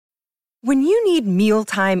When you need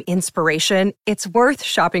mealtime inspiration, it's worth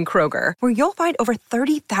shopping Kroger, where you'll find over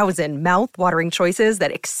 30,000 mouth-watering choices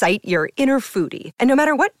that excite your inner foodie. And no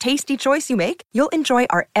matter what tasty choice you make, you'll enjoy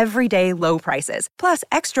our everyday low prices, plus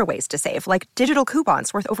extra ways to save, like digital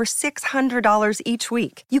coupons worth over $600 each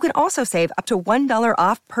week. You can also save up to $1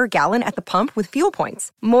 off per gallon at the pump with fuel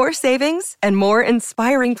points. More savings and more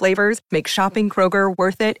inspiring flavors make shopping Kroger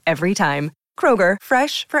worth it every time. Kroger,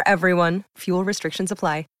 fresh for everyone. Fuel restrictions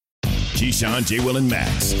apply. Keyshawn, J. Will, and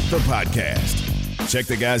Max, the podcast. Check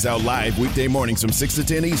the guys out live weekday mornings from 6 to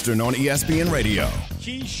 10 Eastern on ESPN Radio.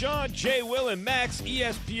 Keyshawn, J. Will, and Max,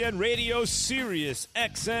 ESPN Radio, Sirius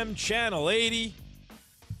XM Channel 80.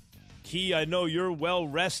 Key, I know you're well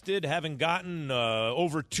rested, having gotten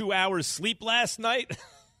over 2 hours sleep last night.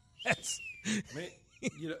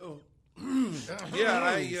 Man,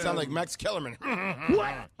 I sound like Max Kellerman.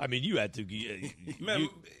 What? I mean, you had to. Man,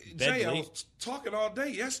 Jay, I was talking all day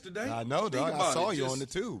yesterday. I know, dog. I saw you on the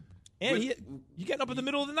tube. And you getting up in the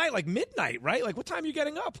middle of the night, like midnight, right? Like, what time are you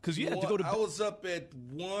getting up? Because you had to go to bed. I was up at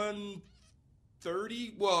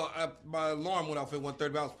 1:30. Well, my alarm went off at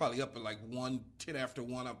 1:30, but I was probably up at like 1:10 after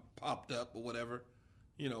 1. I popped up or whatever.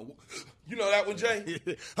 You know that one, Jay?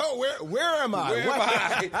 Oh, where am I? Where am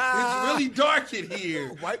I? It's really dark in here.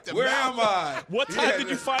 Where am I? What time did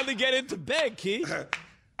you finally get into bed, Key?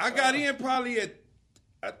 I got in probably at,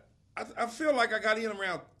 I feel like I got in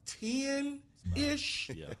around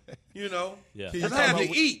 10-ish. Yeah. You know? Yeah. Because I had to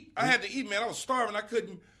eat. I had to eat, man. I was starving. I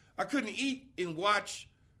couldn't eat and watch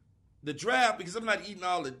the draft because I'm not eating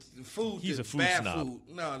all the food. He's a food bad snob. Food.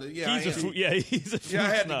 No, he's a food snob. Yeah, I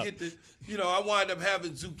had to get the. I wound up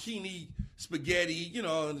having zucchini spaghetti.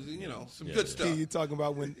 Some good stuff. You talking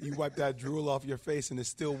about when you wipe that drool off your face and it's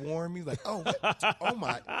still warm? You're like, oh, what? Oh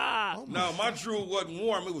my. No, my drool wasn't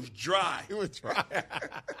warm. It was dry. It was dry.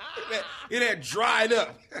 It had dried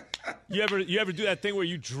up. You ever do that thing where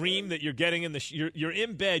you dream that you're getting in you're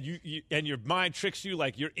in bed, and your mind tricks you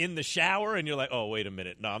like you're in the shower, and you're like, oh, wait a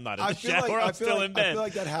minute, no, I'm not in the shower, I'm still in bed. I feel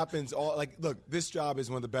like that happens all. Like, look, this job is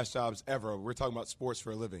one of the best jobs ever. We're talking about sports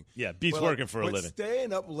for a living. Yeah, beats working for a living.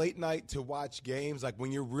 Staying up late night to watch games, like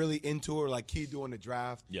when you're really into it, like Key doing the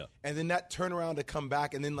draft, yeah, and then that turnaround to come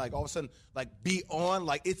back, and then like all of a sudden like be on,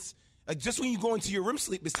 like it's. Like just when you go into your REM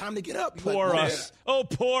sleep, it's time to get up. Poor us. Oh,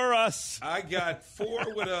 poor us. I got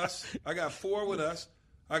 4 with us. I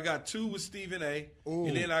got 2 with Stephen A. Ooh.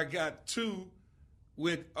 And then I got 2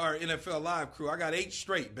 with our NFL Live crew. I got 8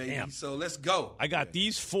 straight, baby. Damn. So let's go. I got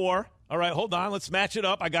these 4. All right, hold on. Let's match it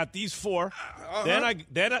up. I got these 4. Then I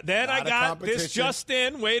got this just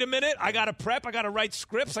in. Wait a minute. I got to prep. I got to write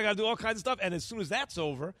scripts. I got to do all kinds of stuff. And as soon as that's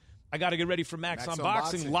over, I got to get ready for Max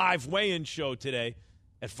Unboxing live weigh-in show today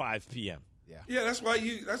at 5 p.m. Yeah, that's why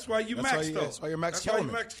you Max, though. That's why you're Max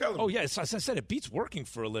Kellerman. Oh, yeah, as I said, it beats working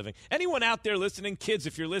for a living. Anyone out there listening, kids,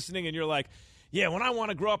 if you're listening and you're like, yeah, when I want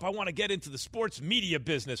to grow up, I want to get into the sports media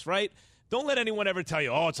business, right? Don't let anyone ever tell you,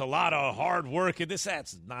 oh, it's a lot of hard work. And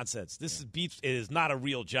that's nonsense. It is not a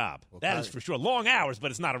real job. Well, that is for sure. Long hours,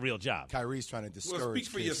 but it's not a real job. Kyrie's trying to discourage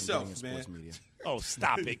speak for yourself, man. Media. Oh,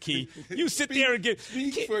 stop it, Key. You sit there and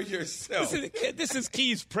speak for yourself. This is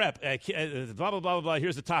Key's prep. Blah, blah, blah, blah, blah.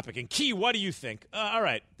 Here's the topic. And Key, what do you think? All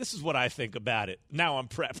right, this is what I think about it. Now I'm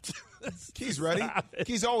prepped. Key's ready.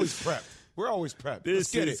 Key's always prepped. We're always prepped.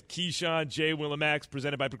 This is Keyshawn, J. Will, and Max,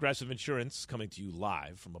 presented by Progressive Insurance, coming to you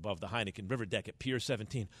live from above the Heineken River Deck at Pier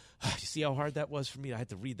 17. You see how hard that was for me? I had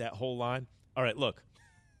to read that whole line. All right, look.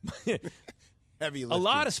 Heavy lifting. A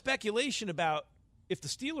lot of speculation about if the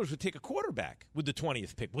Steelers would take a quarterback with the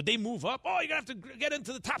 20th pick. Would they move up? Oh, you're going to have to get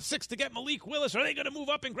into the top 6 to get Malik Willis. Are they going to move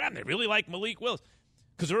up and grab him? They really like Malik Willis.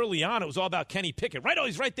 Because early on, it was all about Kenny Pickett. Right? Oh,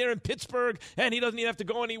 he's right there in Pittsburgh, and he doesn't even have to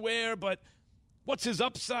go anywhere. But what's his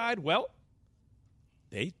upside? Well,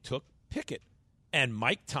 they took Pickett. And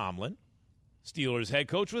Mike Tomlin, Steelers head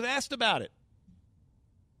coach, was asked about it.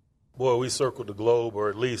 Boy, we circled the globe, or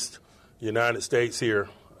at least the United States here,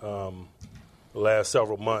 the last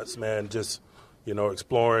several months, man, just,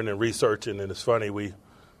 exploring and researching. And it's funny, we,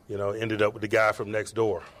 ended up with the guy from next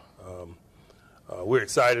door. We're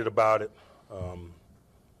excited about it.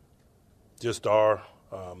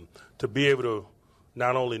 To be able to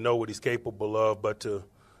not only know what he's capable of, but to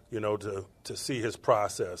see his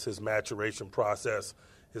process, his maturation process,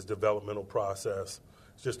 his developmental process.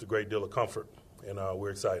 It's just a great deal of comfort, and we're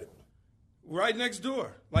excited. Right next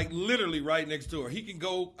door, like literally right next door. He can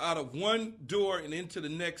go out of one door and into the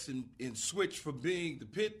next and switch from being the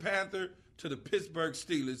Pitt Panther to the Pittsburgh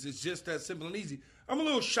Steelers. It's just that simple and easy. I'm a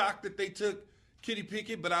little shocked that they took Kenny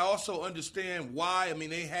Pickett, but I also understand why. I mean,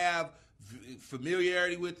 they have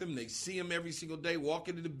familiarity with him. They see him every single day, walk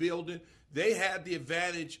into the building. They had the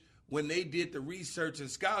advantage when they did the research and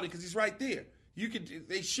scouting, because he's right there.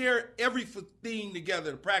 They share everything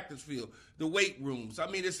together, the practice field, the weight rooms. I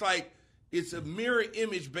mean, it's a mirror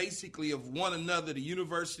image basically of one another, the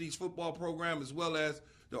university's football program as well as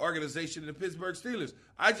the organization of the Pittsburgh Steelers.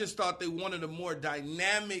 I just thought they wanted a more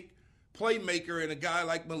dynamic playmaker and a guy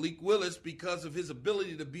like Malik Willis because of his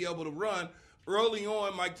ability to be able to run. Early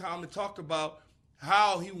on, Mike Tomlin talked about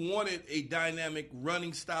how he wanted a dynamic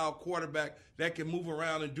running style quarterback that can move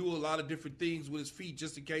around and do a lot of different things with his feet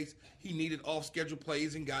just in case he needed off-schedule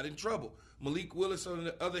plays and got in trouble. Malik Willis, on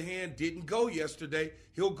the other hand, didn't go yesterday.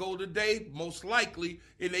 He'll go today, most likely,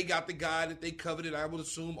 and they got the guy that they coveted, I would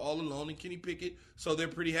assume, all alone in Kenny Pickett, so they're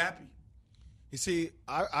pretty happy. You see,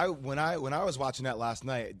 when I was watching that last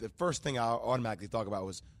night, the first thing I automatically thought about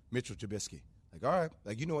was Mitchell Trubisky. Like, all right,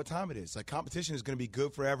 like you know what time it is. Like, competition is going to be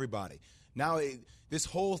good for everybody. Now, this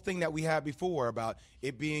whole thing that we had before about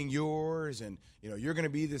it being yours and, you're going to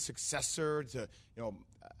be the successor to,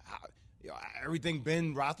 everything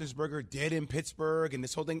Ben Roethlisberger did in Pittsburgh and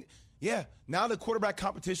this whole thing. Yeah, now the quarterback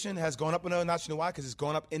competition has gone up another notch. You know why? Because it's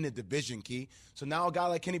gone up in the division, Key. So now a guy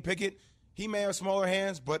like Kenny Pickett, he may have smaller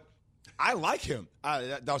hands, but I like him.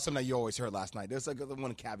 That was something that you always heard last night. There's like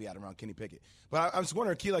one caveat around Kenny Pickett. But I'm just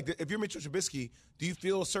wondering, Key, like if you're Mitchell Trubisky, do you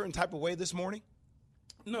feel a certain type of way this morning?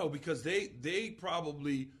 No, because they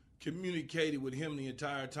probably communicated with him the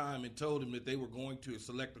entire time and told him that they were going to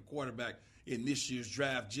select a quarterback in this year's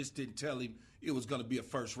draft. Just didn't tell him it was going to be a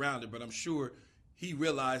first rounder, but I'm sure he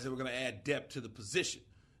realized they were going to add depth to the position.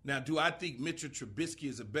 Now, do I think Mitchell Trubisky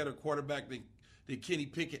is a better quarterback than Kenny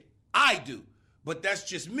Pickett? I do, but that's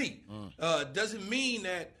just me. Doesn't mean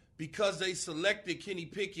that because they selected Kenny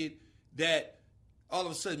Pickett that all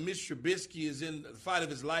of a sudden Mitch Trubisky is in the fight of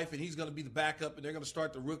his life and he's going to be the backup and they're going to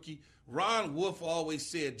start the rookie. Ron Wolf always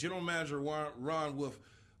said, General Manager Ron Wolf,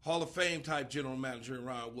 Hall of Fame type general manager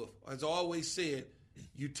Ron Wolf, has always said,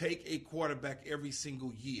 you take a quarterback every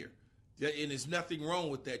single year. And there's nothing wrong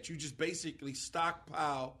with that. You just basically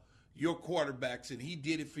stockpile your quarterbacks, and he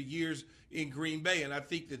did it for years in Green Bay. And I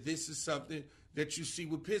think that this is something that you see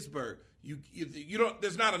with Pittsburgh. You don't.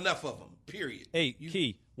 There's not enough of them. Period. Hey,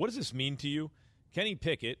 Key, what does this mean to you? Kenny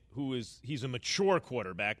Pickett, he's a mature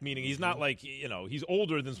quarterback, meaning he's not like, he's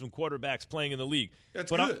older than some quarterbacks playing in the league.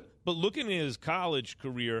 That's good. But looking at his college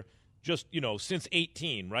career, just, since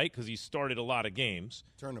 18, right? Because he started a lot of games.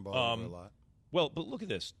 Turned the ball over a lot. Well, but look at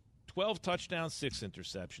this. 12 touchdowns, 6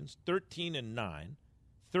 interceptions, 13-9,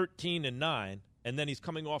 13-9, and then he's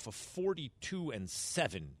coming off a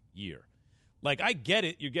 42-7 year. Like, I get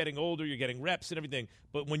it. You're getting older. You're getting reps and everything.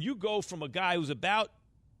 But when you go from a guy who's about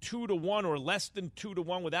 2-1 or less than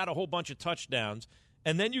 2-1 without a whole bunch of touchdowns,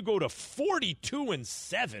 and then you go to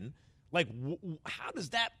 42-7, like, how does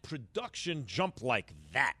that production jump like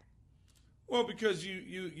that? Well, because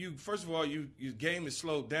you first of all, your game is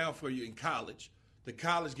slowed down for you in college. The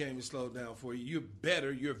college game is slowed down for you. You're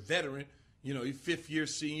better. You're a veteran. You're fifth-year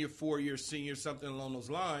senior, 4-year senior, something along those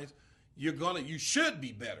lines. You should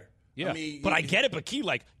be better. Yeah, but I get it. But Key,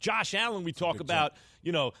 like Josh Allen, we talk about,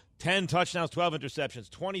 10 touchdowns, 12 interceptions,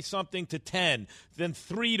 20-something to 10, then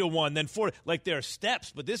 3-1, then 4. Like, there are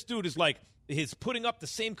steps. But this dude is like, he's putting up the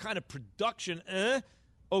same kind of production.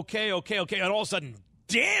 Okay. And all of a sudden,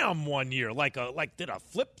 damn, 1 year. Did a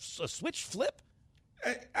switch flip?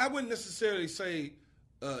 I wouldn't necessarily say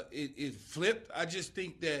it flipped. I just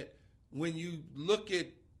think that when you look at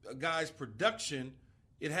a guy's production,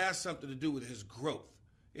 it has something to do with his growth.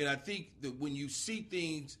 And I think that when you see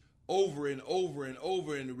things over and over and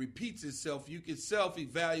over and it repeats itself, you can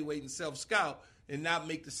self-evaluate and self-scout and not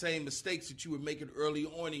make the same mistakes that you were making early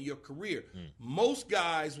on in your career. Most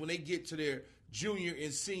guys, when they get to their junior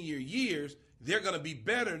and senior years, they're going to be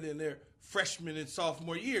better than their freshman and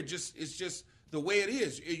sophomore year. It's just the way it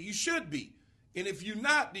is. You should be. And if you're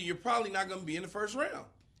not, then you're probably not going to be in the first round.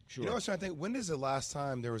 Sure. I was trying to think, when is the last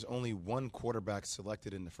time there was only one quarterback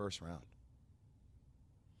selected in the first round?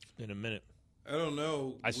 In a minute. I don't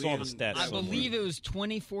know. I saw the stats. I believe it was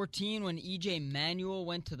 2014 when E.J. Manuel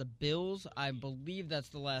went to the Bills. I believe that's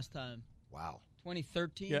the last time. Wow.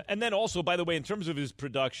 2013? Yeah, and then also, by the way, in terms of his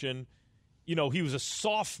production, he was a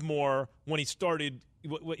sophomore when he started,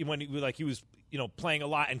 when he was playing a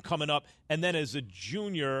lot and coming up. And then as a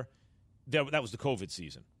junior, that was the COVID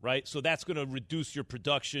season, right? So that's going to reduce your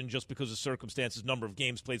production just because of circumstances, number of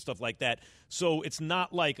games played, stuff like that. So it's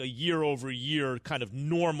not like a year-over-year kind of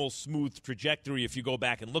normal, smooth trajectory if you go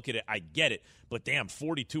back and look at it. I get it. But, damn,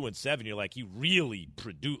 42-7, you're like, he really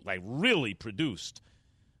produced.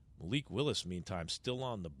 Malik Willis, meantime, still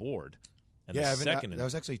on the board. And yeah, that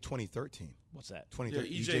was actually 2013. What's that?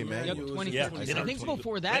 2013. E.J. Manuel. 2013. I think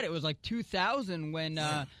before that it was like 2000 when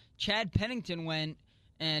Chad Pennington went,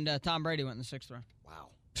 and Tom Brady went in the 6th round. Wow.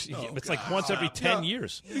 It's like once every 10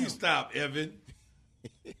 years. You stop, Evan.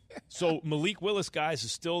 So Malik Willis, guys,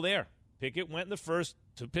 is still there. Pickett went in the 1st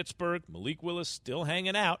to Pittsburgh. Malik Willis still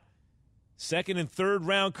hanging out. 2nd and 3rd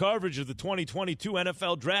round coverage of the 2022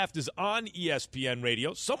 NFL Draft is on ESPN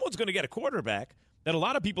Radio. Someone's going to get a quarterback that a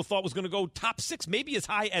lot of people thought was going to go top 6, maybe as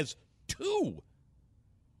high as 2.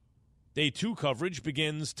 Day 2 coverage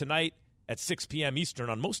begins tonight at 6 p.m. Eastern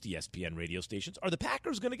on most ESPN radio stations. Are the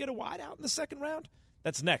Packers going to get a wideout in the 2nd round?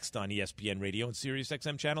 That's next on ESPN Radio and Sirius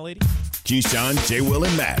XM Channel 80. Keyshawn, J. Will,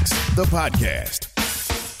 and Max, the podcast.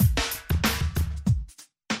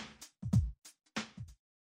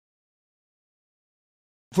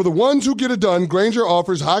 For the ones who get it done, Grainger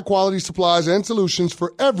offers high-quality supplies and solutions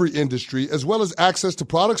for every industry, as well as access to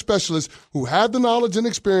product specialists who have the knowledge and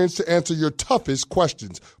experience to answer your toughest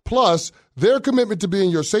questions. Plus, their commitment to being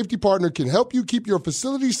your safety partner can help you keep your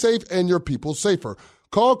facility safe and your people safer.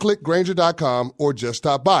 Call, click Grainger.com, or just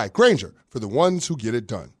stop by. Grainger, for the ones who get it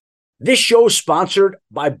done. This show is sponsored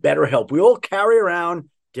by BetterHelp. We all carry around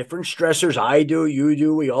different stressors. I do, you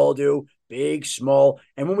do, we all do. Big, small,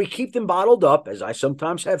 and when we keep them bottled up, as I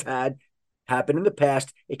sometimes have had happen in the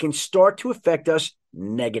past, it can start to affect us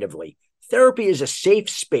negatively. Therapy is a safe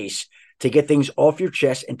space to get things off your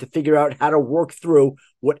chest and to figure out how to work through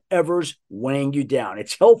whatever's weighing you down.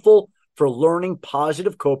 It's helpful for learning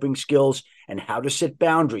positive coping skills and how to set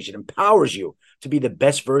boundaries. It empowers you to be the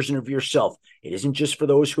best version of yourself. It isn't just for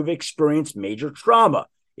those who've experienced major trauma.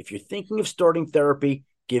 If you're thinking of starting therapy,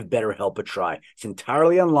 give BetterHelp a try. It's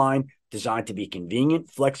entirely online, designed to be convenient,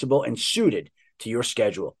 flexible, and suited to your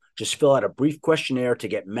schedule. Just fill out a brief questionnaire to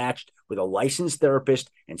get matched with a licensed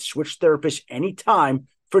therapist and switch therapists anytime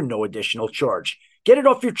for no additional charge. Get it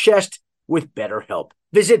off your chest with BetterHelp.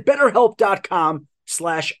 Visit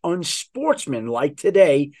BetterHelp.com/unsportsmanlike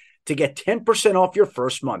today to get 10% off your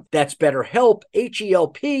first month. That's BetterHelp,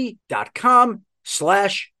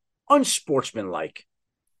 HELP.com/unsportsmanlike.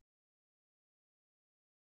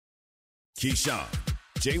 Keyshawn,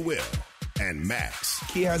 J. Will, and Max.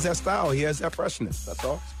 He has that style. He has that freshness. That's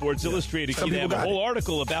all. Sports Illustrated, they have a whole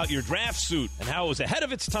article about your draft suit and how it was ahead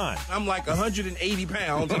of its time. I'm like 180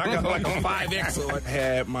 pounds, and I got like a 5X. So I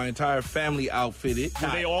had my entire family outfitted. Were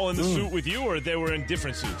they all in the suit with you, or they were in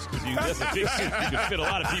different suits? Because that's a big suit. You could fit a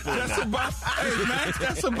lot of people in that. Hey, Max,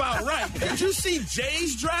 that's about right. Did you see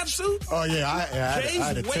Jay's draft suit? Oh, yeah.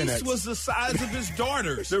 Jay's waist was the size of his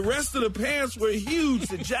daughter's. The rest of the pants were huge.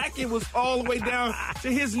 The jacket was all the way down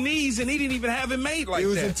to his knees, and he didn't even have it made like that. It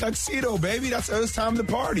was a tuxedo, baby. It was time to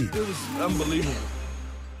party. It was unbelievable.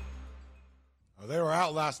 Oh, they were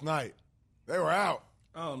out last night. They were out.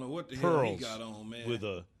 I don't know what the Pearls hell he got on, man. with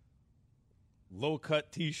a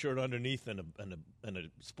low-cut T-shirt underneath and a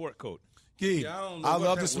sport coat. Key, I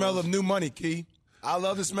love the smell of new money, Key. I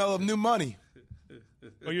love the smell of new money.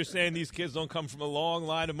 Oh, you're saying these kids don't come from a long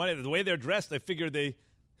line of money? The way they're dressed, I figure this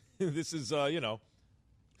is,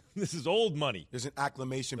 this is old money. There's an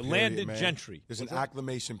acclimation the period, landed man. gentry. There's an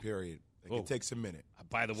acclimation period. It takes a minute.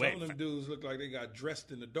 By the way, some of them dudes look like they got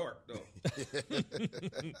dressed in the dark, though.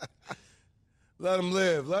 Let them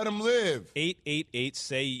live. Let them live.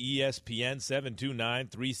 888-SAY-ESPN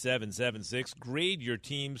 729-3776. Grade your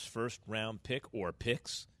team's first-round pick or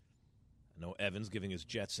picks. I know Evan's giving his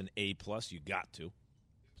Jets an A+. You got to.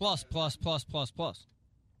 Plus.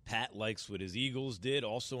 Pat likes what his Eagles did,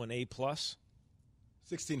 also an A+.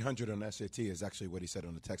 1,600 on SAT is actually what he said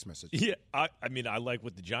on the text message. Yeah, I mean, I like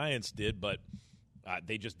what the Giants did, but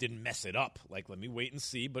they just didn't mess it up. Like, let me wait and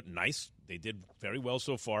see, but nice. They did very well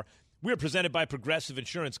so far. We're presented by Progressive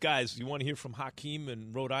Insurance. Guys, you want to hear from Hakeem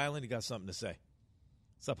in Rhode Island? He got something to say.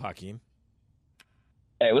 What's up, Hakeem?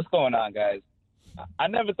 Hey, what's going on, guys? I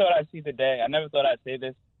never thought I'd see the day. I never thought I'd say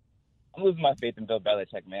this. I'm losing my faith in Bill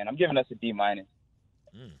Belichick, man. I'm giving us a D-.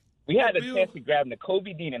 We had a chance to grab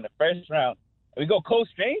Nakobe Dean in the first round. We go Cole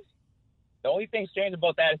Strange. The only thing strange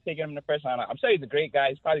about that is taking him in the first round. I'm sure he's a great guy.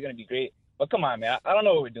 He's probably going to be great. But come on, man. I don't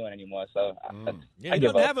know what we're doing anymore. So he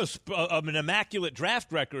doesn't have an immaculate draft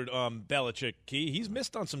record, Belichick. Key. He's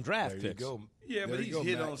missed on some draft picks. There you go. Yeah, but he's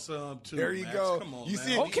hit on some, too. There you Max. go. Come on, you man.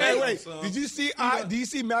 see? Okay. Wait. Did you see? Do you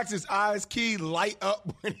see Max's eyes, Key, light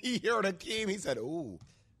up when he heard Hakeem? He said, "Ooh."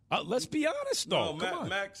 Let's be honest, though. No, Come on.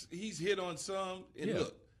 Max, he's hit on some. And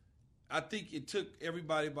look, I think it took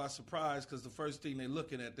everybody by surprise because the first thing they're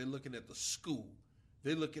looking at the school.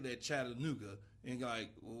 They're looking at Chattanooga and like,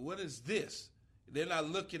 well, what is this? They're not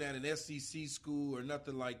looking at an SEC school or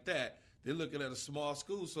nothing like that. They're looking at a small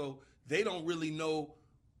school, so they don't really know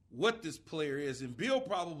what this player is. And Bill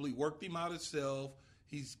probably worked him out himself.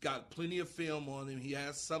 He's got plenty of film on him. He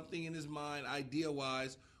has something in his mind,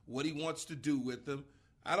 idea-wise, what he wants to do with them.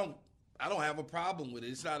 I don't have a problem with it.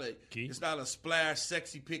 It's not a splash,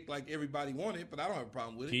 sexy pick like everybody wanted, but I don't have a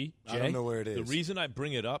problem with it. Jay, I don't know where it is. The reason I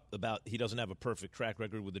bring it up about he doesn't have a perfect track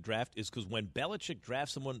record with the draft is because when Belichick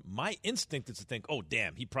drafts someone, my instinct is to think, oh,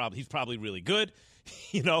 damn, he's probably really good.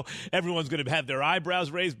 Everyone's going to have their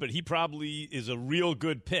eyebrows raised, but he probably is a real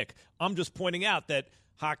good pick. I'm just pointing out that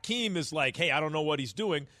Hakeem is like, hey, I don't know what he's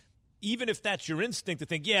doing. Even if that's your instinct to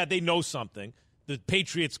think, yeah, they know something. The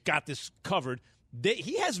Patriots got this covered.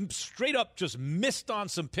 He has straight up just missed on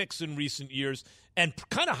some picks in recent years and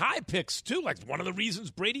kind of high picks, too. Like one of the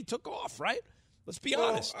reasons Brady took off, right? Let's be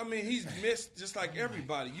honest. I mean, he's missed just like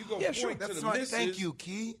everybody. You go yeah, point sure, to that's the fine. misses. Thank you,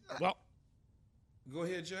 Key. Well, go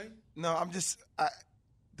ahead, Jay. No, I'm just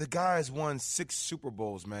the guy has won 6 Super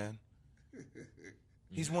Bowls, man.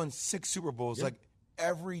 He's won 6 Super Bowls. Yeah. Like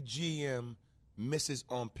every GM misses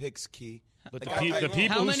on picks, Key. But Like, the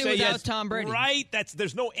people how who many say without yes, Tom Brady? Right,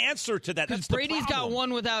 there's no answer to that. Because That's the Brady's got problem.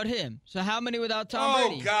 one without him. So how many without Tom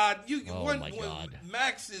Brady? Oh God! my God.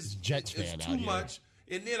 Max is Jets fan too out here. much,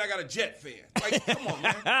 and then I got a Jet fan. Like, come on,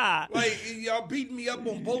 man! Like y'all beating me up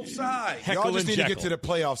on both sides. Heckle y'all just and need to Jekyll. get to the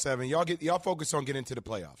playoffs, Evan. Y'all focus on getting to the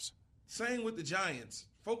playoffs. Same with the Giants.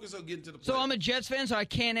 Focus on getting to the playoffs. So I'm a Jets fan, so I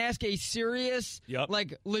can't ask a serious,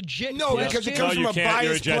 legit No, question. because it comes from a You're a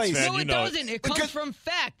biased Jets place. fan. No, you it know doesn't. It comes from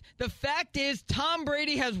fact. The fact is Tom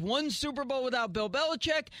Brady has 1 Super Bowl without Bill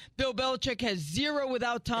Belichick. Bill Belichick has 0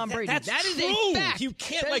 without Tom Brady. That's That is true. a fact. You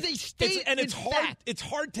can't that like is a statement. and it's hard. Fact. It's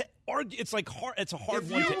hard to argue. It's like hard. It's a hard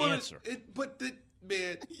If one you to wanna- answer.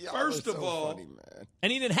 Man, Y'all first are of so all, funny, man.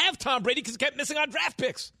 And he didn't have Tom Brady because he kept missing on draft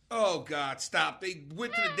picks. oh God, stop! They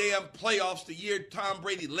went to the damn playoffs the year Tom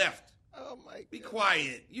Brady left. Oh my God. Be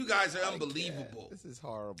quiet. You guys are unbelievable. This is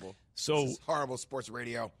horrible. So this is horrible sports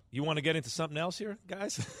radio. you want to get into something else here,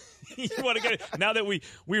 guys? You want to get now that we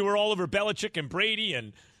were all over Belichick and Brady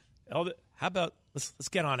and all that. How about let's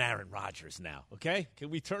get on Aaron Rodgers now? Okay,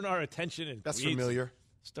 can we turn our attention and That's create- familiar.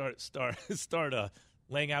 Start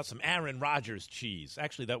laying out some Aaron Rodgers cheese.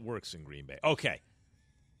 Actually, that works in Green Bay. Okay.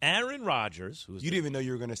 Aaron Rodgers, You didn't even know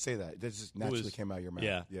you were going to say that. That just naturally came out of your mouth.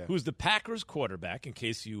 Yeah. Who's the Packers quarterback, in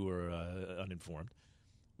case you were uninformed,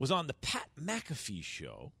 was on the Pat McAfee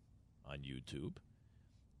show on YouTube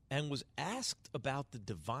and was asked about the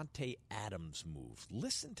Davante Adams move.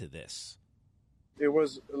 Listen to this. It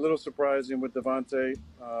was a little surprising with Davante.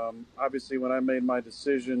 Obviously, when I made my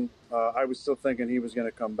decision, I was still thinking he was going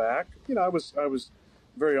to come back. I was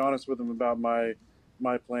very honest with him about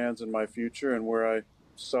my plans and my future and where I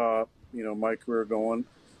saw, my career going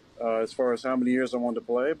as far as how many years I wanted to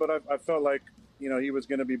play. But I felt like, he was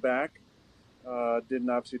going to be back. Didn't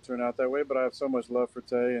obviously turn out that way, but I have so much love for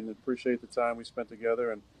Tay and appreciate the time we spent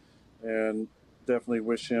together and definitely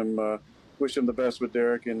wish him the best with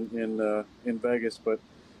Derek in Vegas. But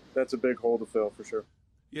that's a big hole to fill for sure.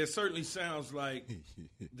 Yeah, it certainly sounds like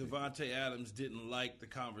Davante Adams didn't like the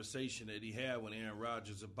conversation that he had with Aaron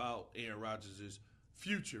Rodgers about Aaron Rodgers'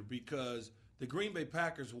 future because the Green Bay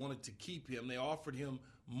Packers wanted to keep him. They offered him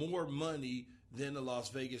more money than the Las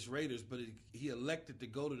Vegas Raiders, but he elected to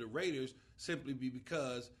go to the Raiders simply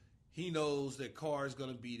because he knows that Carr is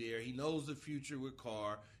going to be there. He knows the future with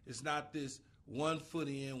Carr. It's not this 1 foot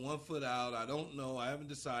in, 1 foot out. I don't know. I haven't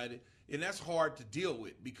decided. And that's hard to deal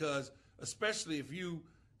with because especially if you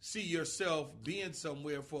see yourself being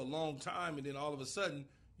somewhere for a long time and then all of a sudden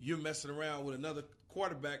you're messing around with another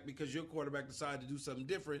quarterback because your quarterback decided to do something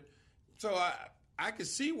different. So I can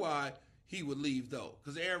see why he would leave, though,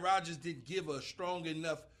 because Aaron Rodgers didn't give a strong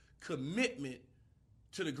enough commitment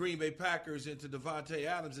to the Green Bay Packers and to Davante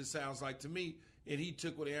Adams, it sounds like to me, and he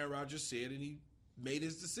took what Aaron Rodgers said and he made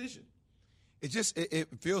his decision. It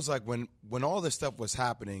feels like when all this stuff was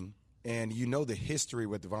happening and the history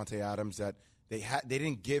with Davante Adams that they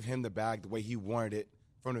didn't give him the bag the way he wanted it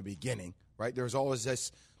from the beginning, right? There was always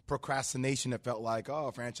this procrastination that felt like,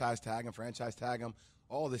 oh, franchise tag him,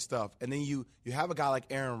 all this stuff. And then you have a guy like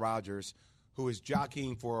Aaron Rodgers who is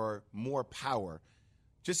jockeying for more power.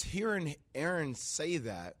 Just hearing Aaron say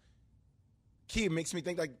that, it makes me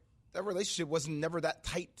think like that relationship wasn't never that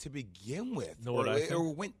tight to begin with.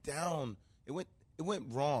 It went down. It went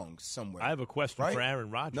wrong somewhere. I have a question for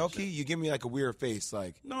Aaron Rodgers. No, Key, you give me like a weird face.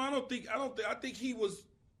 Like, no, I think he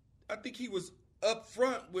was up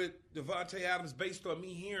front with Davante Adams based on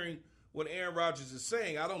me hearing what Aaron Rodgers is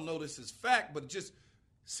saying. I don't know this is fact, but just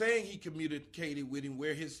saying he communicated with him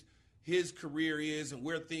where his career is and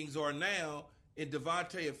where things are now. And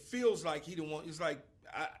Davante, it feels like he didn't want. He's like,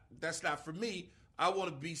 that's not for me. I want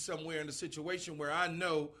to be somewhere in a situation where I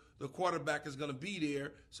know the quarterback is going to be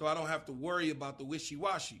there, so I don't have to worry about the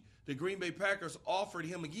wishy-washy. The Green Bay Packers offered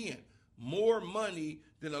him again more money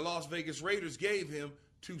than the Las Vegas Raiders gave him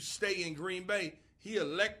to stay in Green Bay. He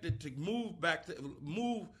elected to move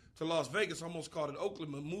to Las Vegas, almost called it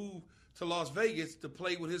Oakland, but move to Las Vegas to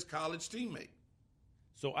play with his college teammate.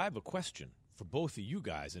 So I have a question for both of you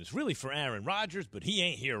guys, and it's really for Aaron Rodgers, but he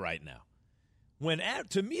ain't here right now.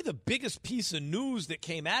 To me, the biggest piece of news that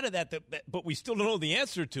came out of that, but we still don't know the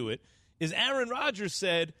answer to it, is Aaron Rodgers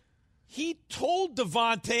said he told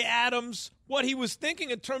Davante Adams what he was thinking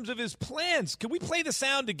in terms of his plans. Can we play the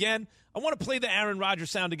sound again? I want to play the Aaron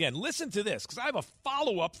Rodgers sound again. Listen to this, because I have a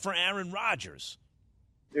follow-up for Aaron Rodgers.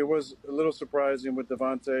 It was a little surprising with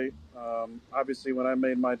Davante. Obviously, when I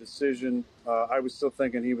made my decision, I was still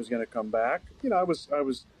thinking he was going to come back. I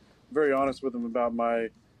was very honest with him about my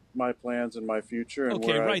plans and my future. And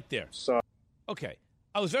okay, where right there. Okay,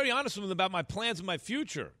 I was very honest with him about my plans and my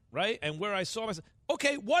future, right? And where I saw myself.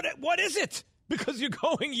 Okay, what is it? Because you're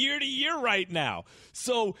going year to year right now.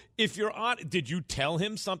 So if you're on, did you tell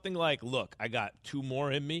him something like, "Look, I got 2 more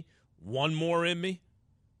in me, 1 more in me,"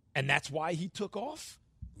 and that's why he took off?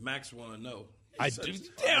 Max want to know. I do.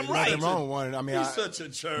 Damn right. Nothing wrong with one. I mean, he's such a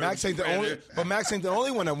germ Max ain't the only, but Max ain't the only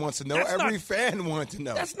one that wants to know. Every fan wants to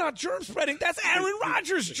know. That's not germ spreading. That's Aaron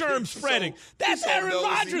Rodgers germ spreading. That's Aaron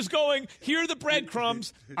Rodgers going, here are the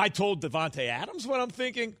breadcrumbs. I told Davante Adams what I'm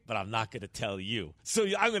thinking, but I'm not going to tell you. So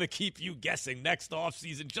I'm going to keep you guessing next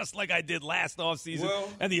offseason, just like I did last offseason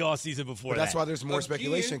and the offseason before that's why there's more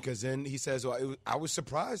speculation, because then he says, well, I was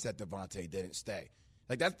surprised that Davante didn't stay.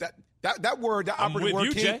 Like that word, that operative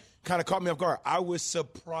word, kind of caught me off guard. I was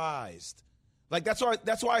surprised. Like that's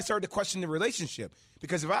why I started to question the relationship.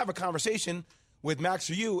 Because if I have a conversation with Max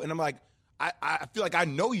or you, and I'm like, I feel like I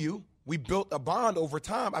know you. We built a bond over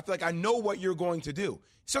time. I feel like I know what you're going to do.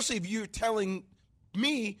 Especially if you're telling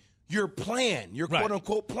me your plan, your quote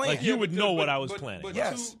unquote plan. Like you would know what I was planning. But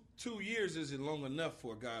yes. 2 years isn't long enough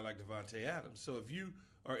for a guy like Davante Adams. So if you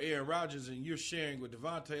are Aaron Rodgers and you're sharing with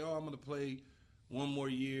Davante, I'm going to play 1 more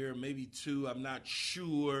year, maybe 2. I'm not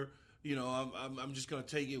sure. I'm just going to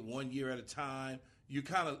take it 1 year at a time. You're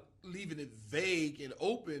kind of leaving it vague and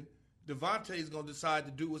open. Davante's going to decide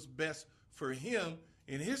to do what's best for him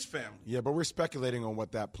and his family. Yeah, but we're speculating on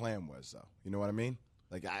what that plan was, though. You know what I mean?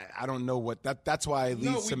 Like, I don't know what – that's why it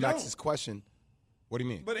leads to Max's question. What do you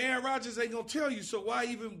mean? But Aaron Rodgers ain't going to tell you, so why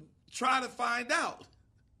even try to find out?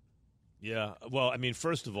 Yeah, well, I mean,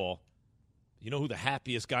 first of all, you know who the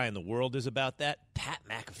happiest guy in the world is about that? Pat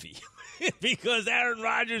McAfee. Because Aaron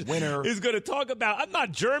Rodgers is going to talk about, I'm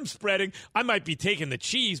not germ spreading. I might be taking the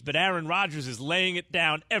cheese, but Aaron Rodgers is laying it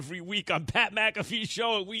down every week on Pat McAfee's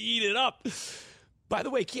show, and we eat it up. By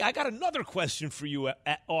the way, Key, I got another question for you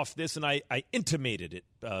off this, and I intimated it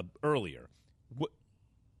earlier.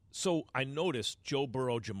 So I noticed Joe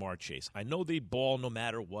Burrow, Jamar Chase. I know they ball no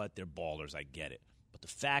matter what. They're ballers. I get it. The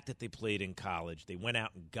fact that they played in college, they went out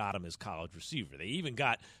and got him as college receiver. They even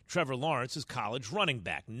got Trevor Lawrence as college running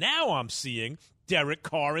back. Now I'm seeing Derek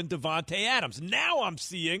Carr and Davante Adams. Now I'm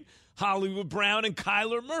seeing Hollywood Brown and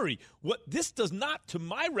Kyler Murray. What this does not, to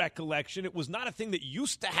my recollection, it was not a thing that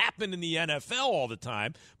used to happen in the NFL all the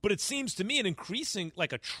time, but it seems to me an increasing,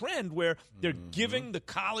 like a trend where they're giving the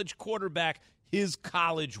college quarterback his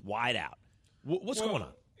college wideout. What's going on?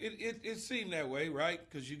 It seemed that way, right?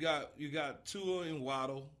 Because you got Tua and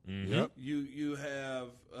Waddle. Yep. You have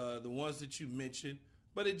the ones that you mentioned,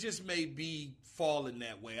 but it just may be falling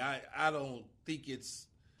that way. I don't think it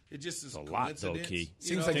just is a coincidence. Lot, though, Key.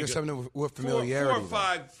 Seems like there's something with familiarity.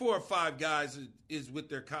 Four or five guys is with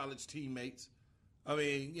their college teammates. I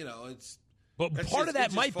mean, it's. But part of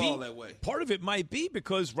that might be part of it might be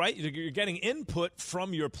because, right, you're getting input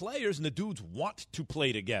from your players, and the dudes want to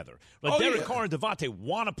play together. Like Derek Carr and Davante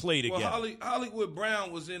want to play together. Well, Hollywood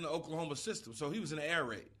Brown was in the Oklahoma system, so he was in the air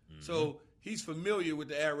raid. So he's familiar with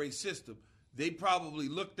the air raid system. They probably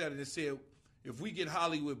looked at it and said, if we get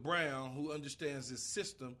Hollywood Brown, who understands this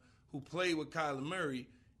system, who played with Kyler Murray,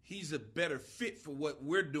 he's a better fit for what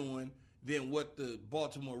we're doing than what the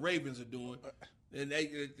Baltimore Ravens are doing. And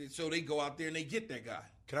so they go out there and they get that guy.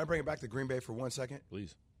 Can I bring it back to Green Bay for 1 second?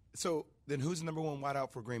 Please. So then who's the number 1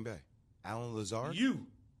 wideout for Green Bay? Allen Lazard? You.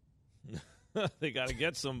 They got to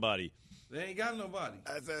get somebody. They ain't got nobody.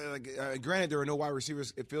 Granted, there are no wide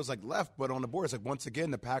receivers, it feels like, left, but on the board, it's like, once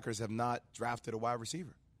again, the Packers have not drafted a wide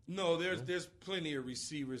receiver. No, there's plenty of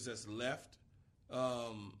receivers that's left.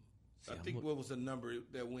 I think what was the number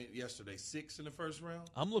that went yesterday? 6 in the first round?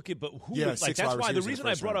 I'm looking, but who? Yeah, that's why the reason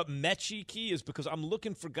I brought up Mechie, Key, is because I'm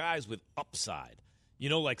looking for guys with upside.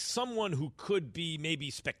 Like someone who could be maybe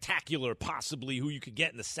spectacular, possibly, who you could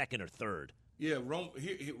get in the second or third. Yeah,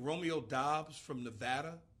 Romeo Doubs from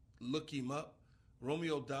Nevada. Look him up.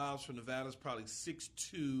 Romeo Doubs from Nevada is probably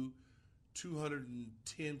 6'2",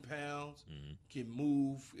 210 pounds, can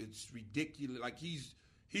move. It's ridiculous. Like he's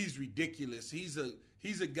ridiculous. He's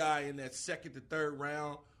a guy in that second to third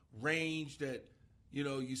round range that, you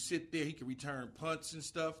know, you sit there, he can return punts and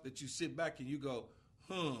stuff that you sit back and you go,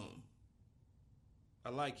 I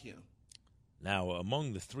like him. Now,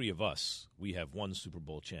 among the three of us, we have one Super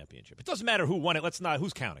Bowl championship. It doesn't matter who won it.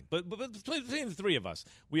 Who's counting? But between the three of us,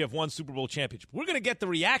 we have one Super Bowl championship. We're going to get the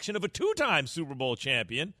reaction of a two-time Super Bowl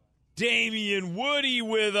champion, Damien Woody,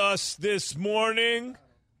 with us this morning.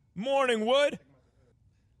 Morning, Wood.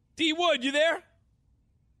 D. Wood, you there?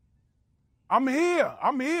 I'm here.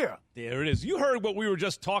 There it is. You heard what we were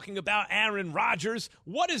just talking about, Aaron Rodgers.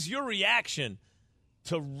 What is your reaction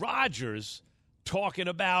to Rodgers talking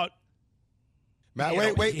about?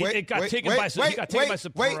 Matt, wait. It got taken by surprise.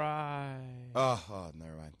 Oh,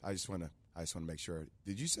 never mind. I just want to make sure.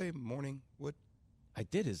 Did you say morning, Wood? I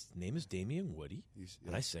did. His name is Damien Woody,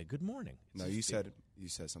 and I said good morning. No, you said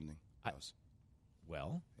something else.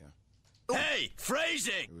 Well, yeah. Hey,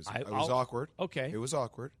 phrasing. It was awkward. Okay. It was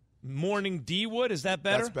awkward. Morning D Wood, is that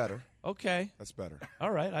better? That's better. Okay. That's better.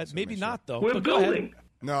 All right. Maybe not though. We're building.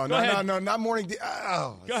 No, not morning D.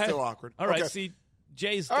 Oh, Go it's ahead. still awkward. All right. Okay. See,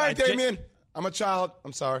 Jay's. All right, Damien. I'm a child.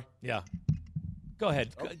 I'm sorry. Yeah. Go ahead.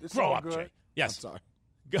 It's Grow all up, good. Jay. Yes. I'm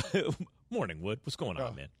sorry. Morning, Wood. What's going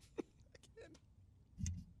on, man?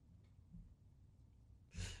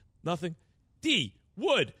 Nothing. D.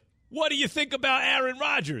 Wood, what do you think about Aaron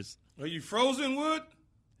Rodgers? Are you frozen, Wood?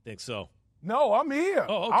 I think so. No, I'm here.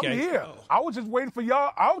 Oh, okay. I'm here. Oh. I was just waiting for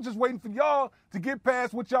y'all to get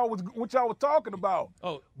past what y'all was talking about.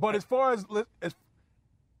 Oh, but as far as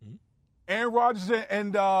Aaron Rodgers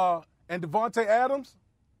and Davante Adams,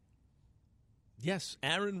 yes,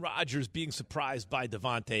 Aaron Rodgers being surprised by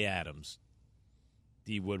Davante Adams.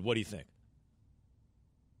 D. Wood, what do you think?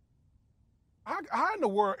 how in the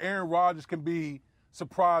world Aaron Rodgers can be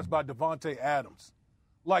surprised by Davante Adams?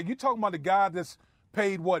 Like, you talking about the guy that's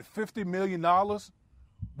paid $50 million?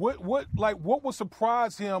 What would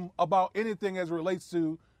surprise him about anything as it relates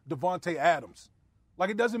to Davante Adams?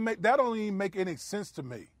 Like, that don't even make any sense to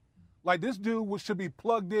me. Like, this dude should be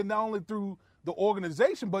plugged in not only through the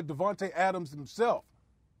organization but Davante Adams himself.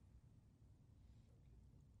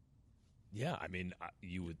 Yeah, I mean,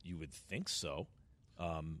 you would think so.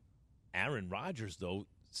 Aaron Rodgers, though,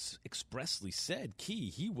 expressly said,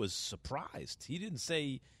 he was surprised. He didn't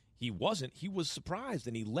say he wasn't. He was surprised,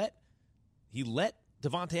 and he let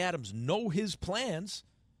Davante Adams know his plans,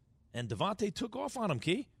 and Davante took off on him,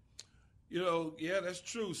 Key. You know, yeah, that's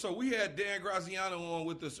true. So we had Dan Graziano on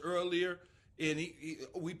with us earlier, and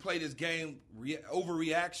we played his game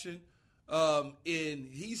overreaction, and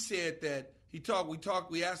he said that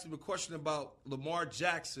we asked him a question about Lamar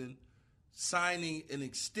Jackson signing an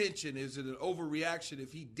extension. Is it an overreaction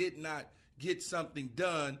if he did not get something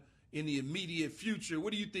done in the immediate future?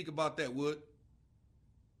 What do you think about that, Wood?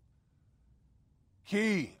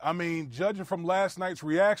 Key, I mean, judging from last night's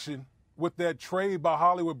reaction with that trade by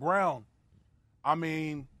Hollywood Brown, I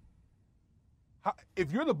mean,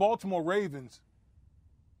 if you're the Baltimore Ravens,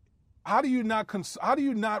 how do you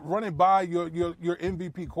not run it by your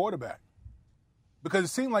MVP quarterback? Because it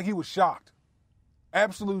seemed like he was shocked,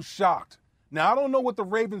 absolute shocked. Now, I don't know what the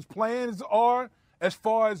Ravens' plans are as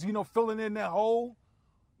far as, filling in that hole,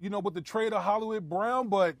 with the trade of Hollywood Brown,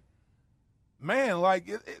 but man, like,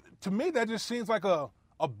 to me, that just seems like a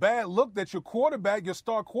bad look that your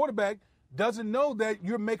star quarterback, doesn't know that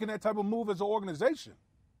you're making that type of move as an organization.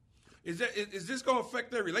 Is this going to affect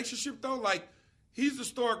their relationship, though? Like, he's the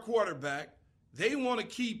star quarterback. They want to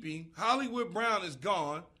keep him. Hollywood Brown is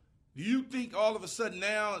gone. Do you think all of a sudden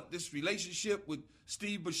now this relationship with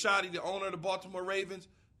Steve Bisciotti, the owner of the Baltimore Ravens,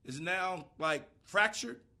 is now, like,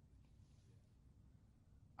 fractured?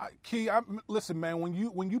 Key, listen, man,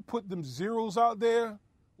 when you put them zeros out there,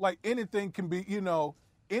 like, anything can be,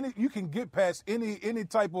 you can get past any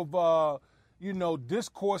type of,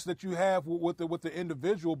 discourse that you have with the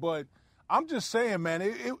individual. But I'm just saying, man,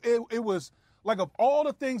 it was like, of all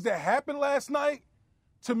the things that happened last night,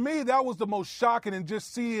 to me, that was the most shocking, and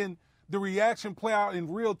just seeing the reaction play out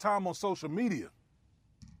in real time on social media.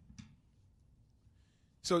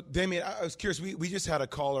 So, Damien, I was curious. We just had a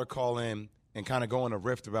caller call in and kind of go on a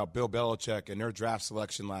riff about Bill Belichick and their draft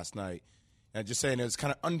selection last night, and just saying it was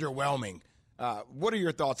kind of underwhelming. What are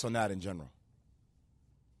your thoughts on that in general?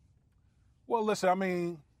 Well, listen, I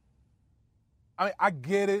mean, I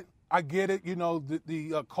get it.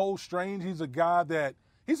 The Cole Strange, he's a guy that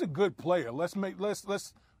he's a good player. Let's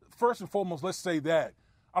first and foremost, let's say that.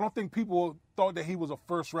 I don't think people thought that he was a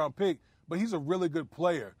first-round pick, but he's a really good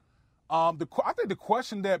player. I think the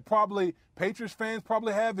question that probably Patriots fans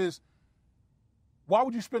probably have is, why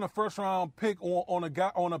would you spend a first-round pick on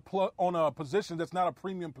a position that's not a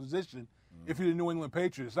premium position if you're the New England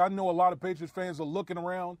Patriots? I know a lot of Patriots fans are looking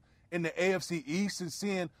around in the AFC East and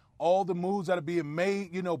seeing all the moves that are being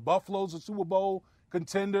made. You know, Buffalo's a Super Bowl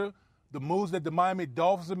contender. The moves that the Miami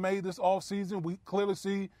Dolphins have made this offseason, we clearly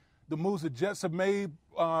see the moves the Jets have made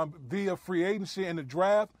via free agency and the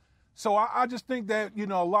draft. So I just think that, you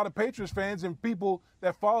know, a lot of Patriots fans and people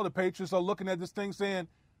that follow the Patriots are looking at this thing saying,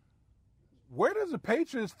 where does the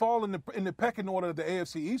Patriots fall in the pecking order of the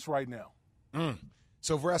AFC East right now?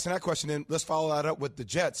 So if we're asking that question, then let's follow that up with the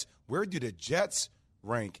Jets. Where do the Jets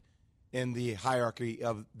rank in the hierarchy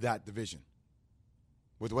of that division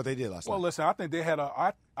with what they did last night? Well, listen, I think they had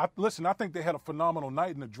I think they had a phenomenal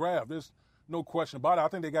night in the draft. There's no question about it. I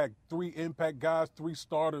think they got 3 impact guys, 3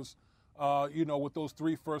 starters, with those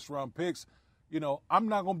 3 first-round picks. You know, I'm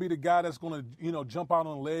not going to be the guy that's going to, jump out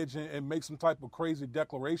on a ledge and make some type of crazy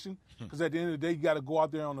declaration, because at the end of the day, you got to go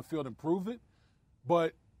out there on the field and prove it.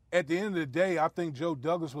 But at the end of the day, I think Joe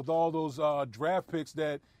Douglas, with all those draft picks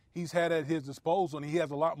that he's had at his disposal, and he has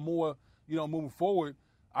a lot more, moving forward,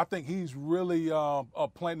 I think he's really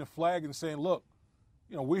planting a flag and saying, look,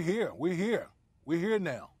 we're here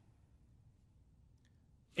now.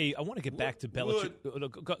 Hey, I want to get back to Belichick.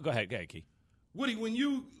 Go ahead, Key. Woody, when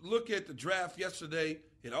you look at the draft yesterday,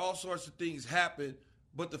 and all sorts of things happened,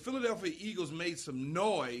 but the Philadelphia Eagles made some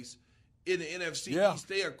noise in the NFC East.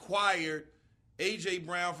 They acquired A.J.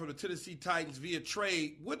 Brown from the Tennessee Titans via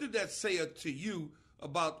trade. What did that say to you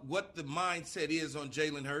about what the mindset is on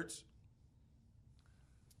Jalen Hurts?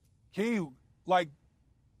 Key, you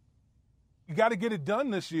got to get it done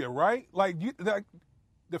this year, right?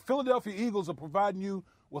 The Philadelphia Eagles are providing you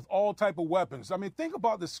with all type of weapons. I mean, think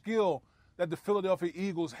about the skill that the Philadelphia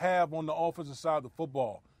Eagles have on the offensive side of the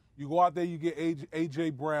football. You go out there, you get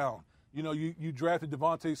A.J. Brown. You drafted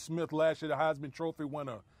Devontae Smith last year, the Heisman Trophy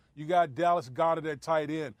winner. You got Dallas Goedert at tight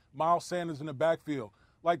end, Miles Sanders in the backfield.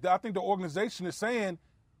 I think the organization is saying,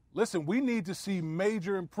 listen, we need to see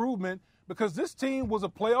major improvement, because this team was a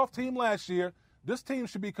playoff team last year. This team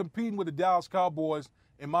should be competing with the Dallas Cowboys,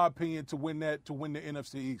 in my opinion, to win the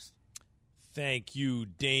NFC East. Thank you,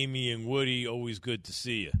 Damien Woody. Always good to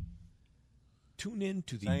see you. Tune in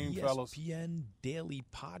to the ESPN Daily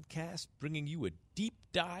Podcast, bringing you a deep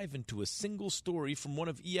dive into a single story from one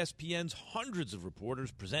of ESPN's hundreds of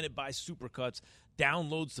reporters, presented by Supercuts.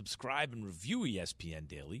 Download, subscribe, and review ESPN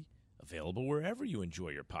Daily, available wherever you enjoy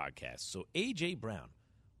your podcasts. So A.J. Brown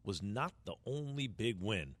was not the only big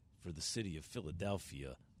win for the city of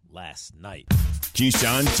Philadelphia last night.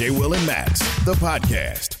 Keyshawn, J. Will, and Max, the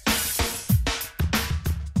podcast.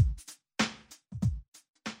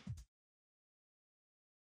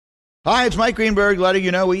 Hi, it's Mike Greenberg letting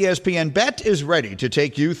you know ESPN Bet is ready to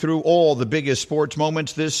take you through all the biggest sports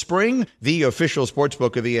moments this spring. The official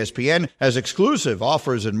sportsbook of ESPN has exclusive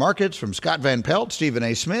offers and markets from Scott Van Pelt, Stephen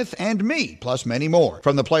A. Smith, and me, plus many more.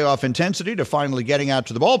 From the playoff intensity to finally getting out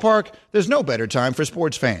to the ballpark, there's no better time for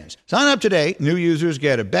sports fans. Sign up today. New users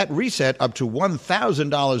get a bet reset up to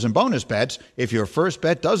 $1,000 in bonus bets if your first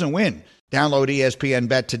bet doesn't win. Download ESPN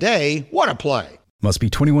Bet today. What a play. Must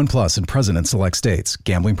be 21 plus and present in select states.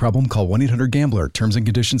 Gambling problem? Call 1-800-GAMBLER. Terms and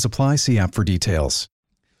conditions apply. See app for details.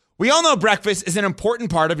 We all know breakfast is an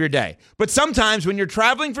important part of your day. But sometimes when you're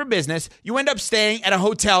traveling for business, you end up staying at a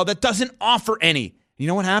hotel that doesn't offer any. You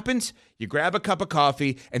know what happens? You grab a cup of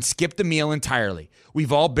coffee and skip the meal entirely.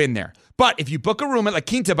 We've all been there. But if you book a room at La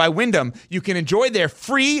Quinta by Wyndham, you can enjoy their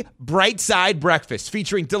free Bright Side breakfast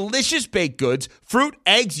featuring delicious baked goods, fruit,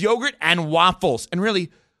 eggs, yogurt, and waffles. And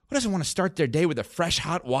really, who doesn't want to start their day with a fresh,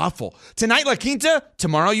 hot waffle? Tonight, La Quinta,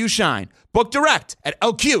 tomorrow you shine. Book direct at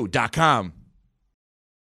LQ.com.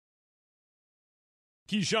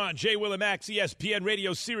 Keyshawn, J. Will, and Max, ESPN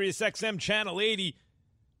Radio, Sirius XM, Channel 80.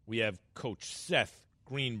 We have Coach Seth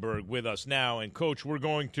Greenberg with us now. And, Coach, we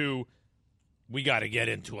got to get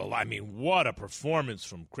into what a performance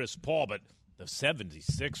from Chris Paul. But the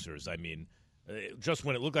 76ers, just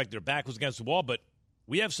when it looked like their back was against the wall. But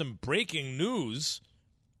we have some breaking news.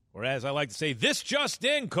 Or as I like to say, this just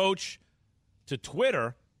in, Coach, to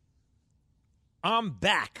Twitter. I'm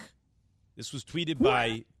back. This was tweeted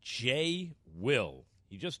by Jay Will.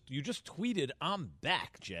 You just tweeted, I'm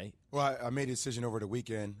back, Jay. Well, I made a decision over the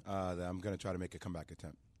weekend that I'm going to try to make a comeback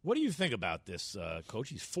attempt. What do you think about this, Coach?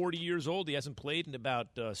 He's 40 years old. He hasn't played in about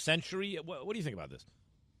a century. What do you think about this?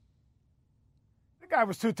 The guy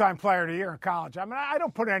was 2-time player of the year in college. I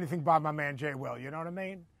don't put anything by my man Jay Will. You know what I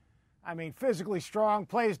mean? Physically strong,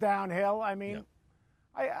 plays downhill.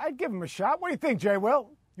 I'd give him a shot. What do you think, Jay Will?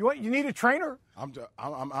 You need a trainer?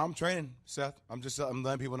 I'm training, Seth. I'm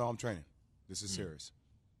letting people know I'm training. This is serious.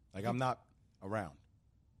 I'm not around.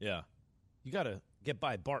 Yeah. You got to get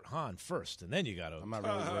by Bart Hahn first, and then you got to. I'm not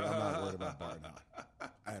worried about Bart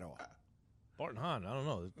at all. Bart Hahn, I don't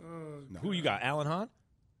know. Who you got? Alan Hahn?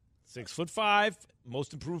 6'5",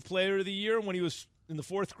 most improved player of the year when he was in the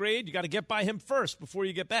 4th grade. You got to get by him first before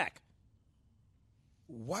you get back.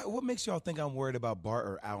 What makes y'all think I'm worried about Bart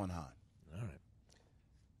or Alan Hahn?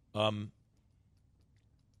 All right.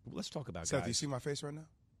 Let's talk about Seth, guys. do you see my face right now?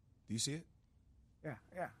 Do you see it? Yeah.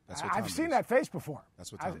 That's what time I've seen it is. that face before.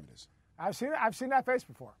 That's what time it is. I've seen that face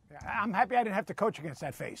before. I'm happy I didn't have to coach against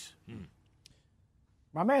that face.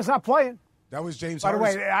 My man's not playing. That was James By the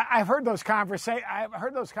Harden's. way, I've heard those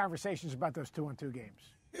conversations about those 2-on-2 games.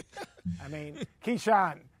 I mean,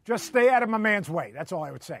 Keyshawn, just stay out of my man's way. That's all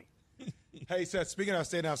I would say. Hey, Seth, speaking of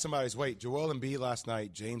staying out of somebody's way, Joel Embiid last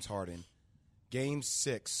night, James Harden, Game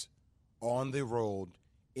 6 on the road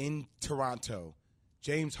in Toronto.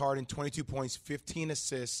 James Harden, 22 points, 15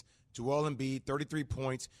 assists. Joel Embiid, 33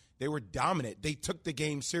 points. They were dominant. They took the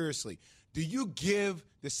game seriously. Do you give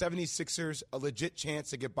the 76ers a legit chance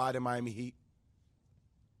to get by the Miami Heat?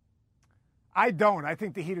 I don't. I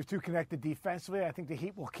think the Heat are too connected defensively. I think the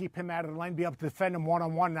Heat will keep him out of the lane, be able to defend him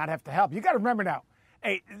one-on-one, not have to help. You got to remember now,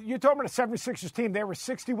 hey, you're talking about a 76ers team. They were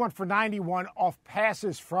 61 for 91 off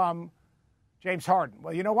passes from James Harden.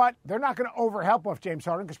 Well, you know what? They're not going to overhelp off James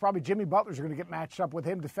Harden because probably Jimmy Butler's going to get matched up with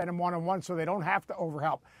him, defend him one-on-one, so they don't have to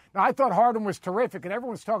overhelp. Now, I thought Harden was terrific, and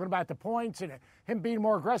everyone's talking about the points and him being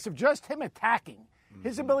more aggressive. Just him attacking.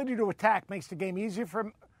 His ability to attack makes the game easier for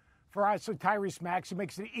him. For obviously Tyrese Maxey,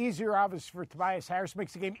 makes it easier, obviously, for Tobias Harris,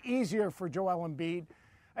 makes the game easier for Joel Embiid.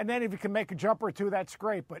 And then if you can make a jumper or two, that's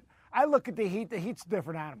great. But I look at the Heat. The Heat's a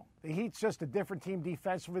different animal. The Heat's just a different team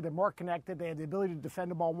defensively. They're more connected. They have the ability to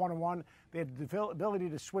defend the ball one-on-one. They have the ability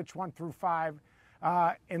to switch 1 through 5.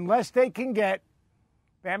 Unless they can get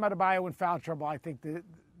Bam Adebayo in foul trouble, I think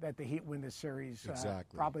that the Heat win this series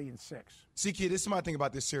probably in 6. See, kid, this is my thing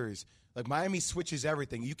about this series. Like, Miami switches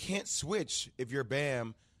everything. You can't switch if you're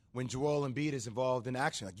Bam when Joel Embiid is involved in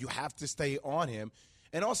action. Like, you have to stay on him.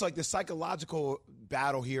 And also, like, the psychological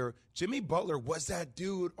battle here, Jimmy Butler was that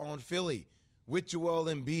dude on Philly with Joel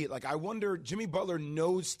Embiid. Like, I wonder, Jimmy Butler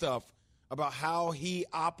knows stuff about how he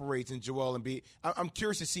operates in Joel Embiid. I'm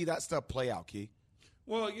curious to see that stuff play out, Key.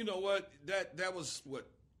 Well, you know what? That was,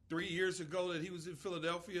 3 years ago that he was in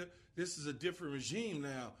Philadelphia? This is a different regime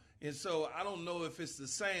now. And so I don't know if it's the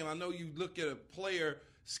same. I know you look at a player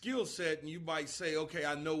skill set and you might say, okay,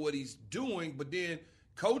 I know what he's doing, but then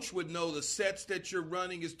coach would know the sets that you're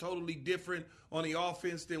running is totally different on the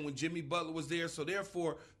offense than when Jimmy Butler was there. So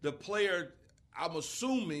therefore, the player, I'm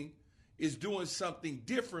assuming, is doing something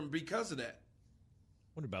different because of that.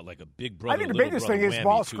 What about like a big brother? I think the biggest thing is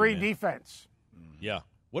ball screen defense. Yeah.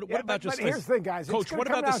 What about just? But here's the thing, guys. Coach, it's going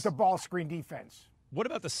to come down to ball screen defense. What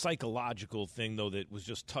about the psychological thing, though, that was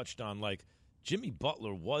just touched on? Like, Jimmy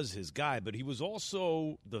Butler was his guy, but he was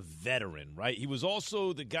also the veteran, right? He was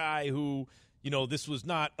also the guy who, this was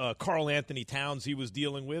not Karl Anthony Towns he was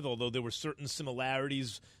dealing with, although there were certain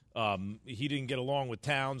similarities. He didn't get along with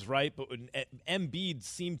Towns, right? But when Embiid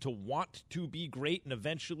seemed to want to be great and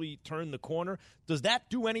eventually turn the corner. Does that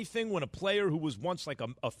do anything when a player who was once like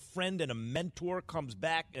a friend and a mentor comes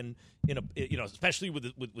back and, especially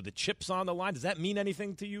with the chips on the line? Does that mean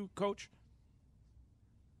anything to you, Coach?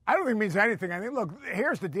 I don't think it means anything. I mean, look,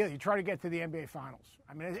 here's the deal. You try to get to the NBA Finals.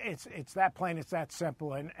 I mean, it's that plain. It's that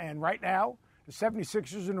simple. And right now, the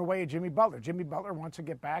 76ers are in the way of Jimmy Butler. Jimmy Butler wants to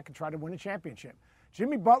get back and try to win a championship.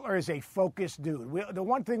 Jimmy Butler is a focused dude. The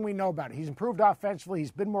one thing we know about it, he's improved offensively.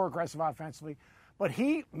 He's been more aggressive offensively. But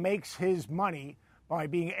he makes his money by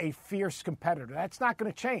being a fierce competitor. That's not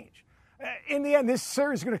going to change. In the end, this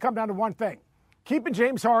series is going to come down to one thing. Keeping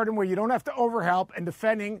James Harden where you don't have to overhelp and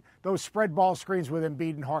defending those spread ball screens with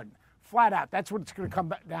Embiid and Harden. Flat out. That's what it's going to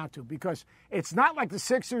come down to because it's not like the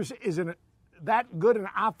Sixers is that good an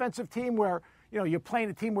offensive team where, you're playing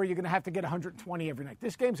a team where you're going to have to get 120 every night.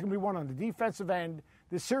 This game's going to be won on the defensive end.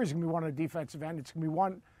 This series is going to be won on the defensive end. It's going to be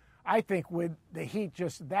won, I think, with the Heat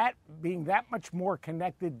just that being that much more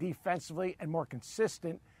connected defensively and more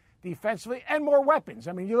consistent defensively and more weapons.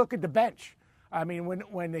 I mean, you look at the bench. I mean,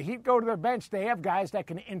 when the Heat go to their bench, they have guys that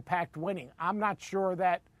can impact winning. I'm not sure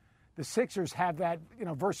that the Sixers have that,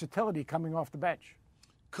 versatility coming off the bench.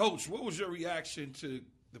 Coach, what was your reaction to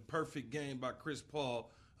the perfect game by Chris Paul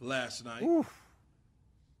last night? Oof.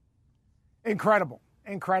 Incredible.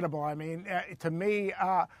 I mean, to me,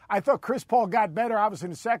 I thought Chris Paul got better, obviously,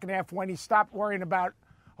 in the second half when he stopped worrying about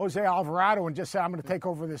Jose Alvarado and just said, I'm going to take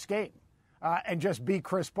over this game and just be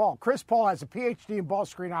Chris Paul. Chris Paul has a PhD in ball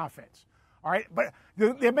screen offense. All right, but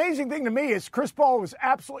the amazing thing to me is Chris Paul was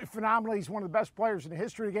absolutely phenomenal. He's one of the best players in the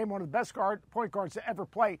history of the game, one of the best point guards to ever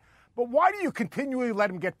play. But why do you continually let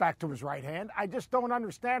him get back to his right hand? I just don't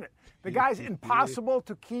understand it. The guy's impossible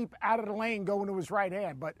to keep out of the lane going to his right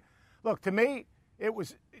hand. But look, to me, it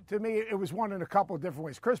was one in a couple of different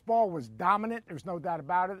ways. Chris Paul was dominant. There's no doubt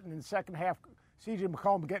about it. And in the second half, C.J.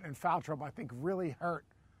 McCollum getting in foul trouble, I think, really hurt,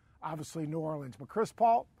 obviously, New Orleans. But Chris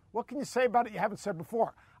Paul, what can you say about it you haven't said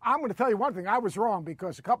before? I'm going to tell you one thing. I was wrong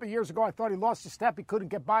because a couple of years ago I thought he lost his step. He couldn't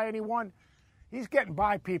get by anyone. He's getting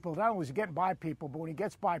by people. Not only is he getting by people, but when he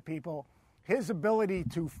gets by people, his ability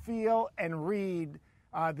to feel and read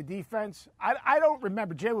the defense. I don't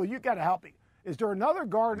remember. Jay, Will, you got to help me. Is there another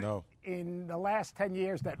guard in the last 10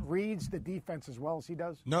 years that reads the defense as well as he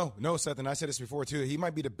does? No, Seth, and I said this before, too. He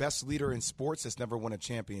might be the best leader in sports that's never won a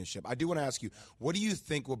championship. I do want to ask you, what do you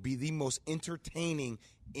think will be the most entertaining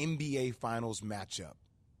NBA Finals matchup?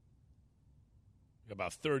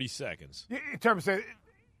 About 30 seconds. In terms of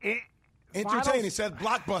entertaining, said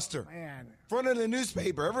blockbuster. Man. Front of the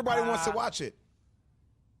newspaper. Everybody wants to watch it.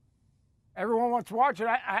 Everyone wants to watch it.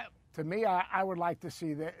 To me, I would like to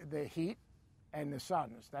see the Heat and the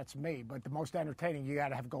Suns. That's me. But the most entertaining, you got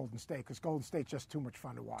to have Golden State because Golden State's just too much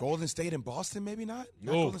fun to watch. Golden State and Boston, maybe not?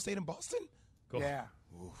 Not Golden State and Boston? Yeah.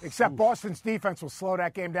 Oof. Except Boston's defense will slow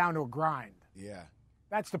that game down to a grind. Yeah.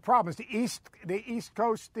 That's the problem. Is the East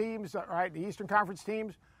Coast teams, right? The Eastern Conference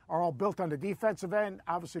teams are all built on the defensive end.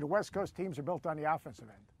 Obviously, the West Coast teams are built on the offensive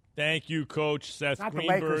end. Thank you, Coach Seth Not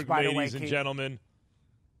Greenberg, the Lakers, by the way, ladies and gentlemen.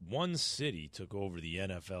 One city took over the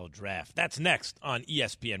NFL draft. That's next on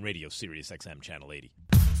ESPN Radio, Sirius XM Channel 80.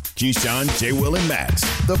 Keyshawn, J. Will, and Max,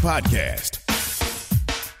 the podcast.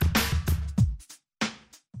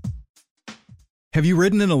 Have you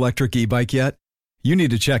ridden an electric e-bike yet? You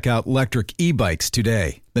need to check out Electric E-Bikes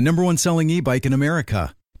today, the #1 selling e-bike in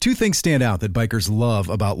America. Two things stand out that bikers love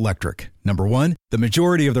about Electric. Number one, the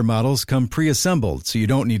majority of their models come pre-assembled, so you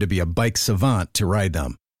don't need to be a bike savant to ride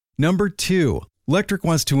them. Number two, Electric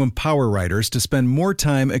wants to empower riders to spend more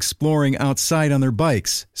time exploring outside on their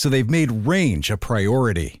bikes, so they've made range a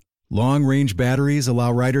priority. Long-range batteries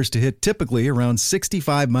allow riders to hit typically around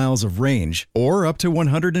 65 miles of range, or up to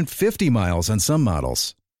 150 miles on some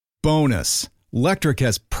models. Bonus, Electric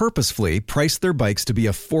has purposefully priced their bikes to be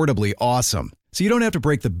affordably awesome, so you don't have to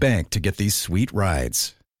break the bank to get these sweet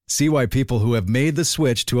rides. See why people who have made the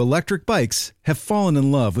switch to electric bikes have fallen in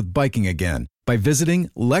love with biking again by visiting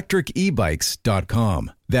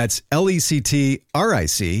electricebikes.com. That's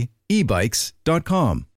LECTRIC ebikes.com.